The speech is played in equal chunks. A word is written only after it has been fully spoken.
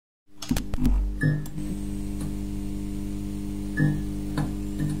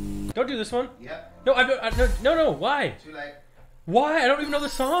Don't do this one. Yep. No, no. Why? Too late. Why? I don't even know the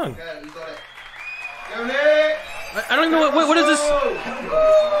song. Okay, you got it. Go, Nick! I don't even know what is this?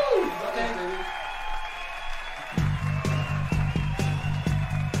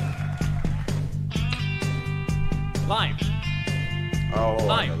 Live. Oh, I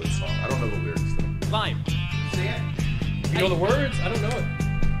Live. know this song. I don't know the lyrics though. Live. See it? You know the words? I don't know it.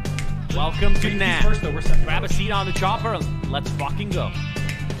 Welcome to NymN. First though, we're second. Grab a seat on the chopper and let's fucking go.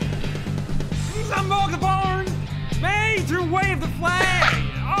 Some the barn, Major wave the flag.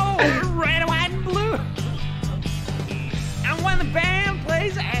 Oh, red, white, and blue. And when the band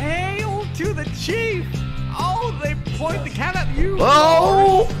plays Hail to the Chief, oh, they point the cat at you.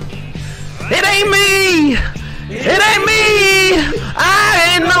 Oh, it ain't me. It ain't me.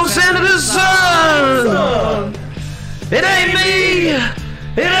 I ain't no senator's son. It ain't me.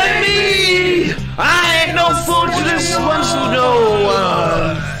 It ain't me. I ain't no fortunate one, so no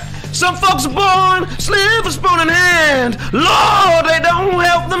one. Some folks are born, silver spoon in hand. Lord, they don't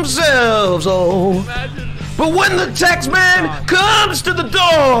help themselves, oh. But when the tax man comes to the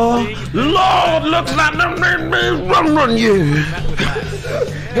door, Lord looks like run you.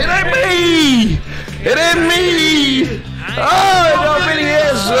 It ain't me. It ain't me. Oh, it don't really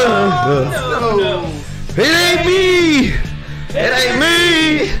answer. It ain't me. It ain't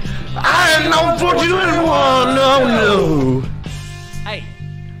me. I ain't no fortunate one, no, no.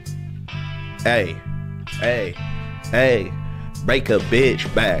 Hey, break a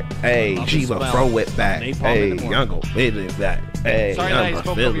bitch back. Hey, she will throw it back. Hey, young go feel it back. Hey, Sorry that I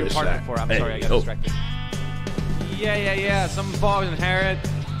spoke over your partner before. I'm sorry, I got distracted. Yeah. Some boys inherit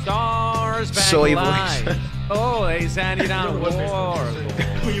stars back alive. Oh, they send you down to war.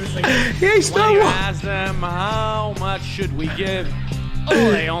 Yeah, he's When you ask them how much should we give,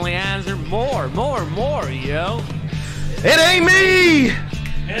 oh, they only answer more, yo. It ain't me.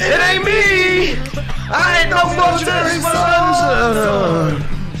 It ain't me. I ain't no fortunate son.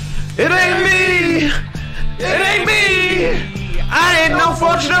 It ain't me. It ain't me. I ain't no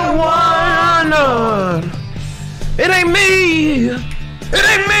fortunate one. It ain't me. It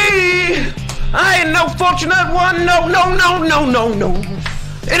ain't me. I ain't no fortunate one. No.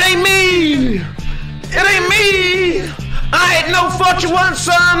 It ain't me. It ain't me. I ain't no fortunate one,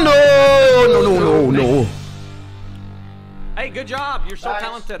 son. No. Hey, good job. You're so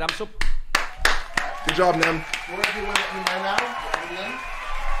talented. I'm so... Good job, Nem. What do you want to do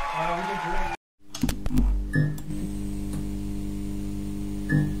now?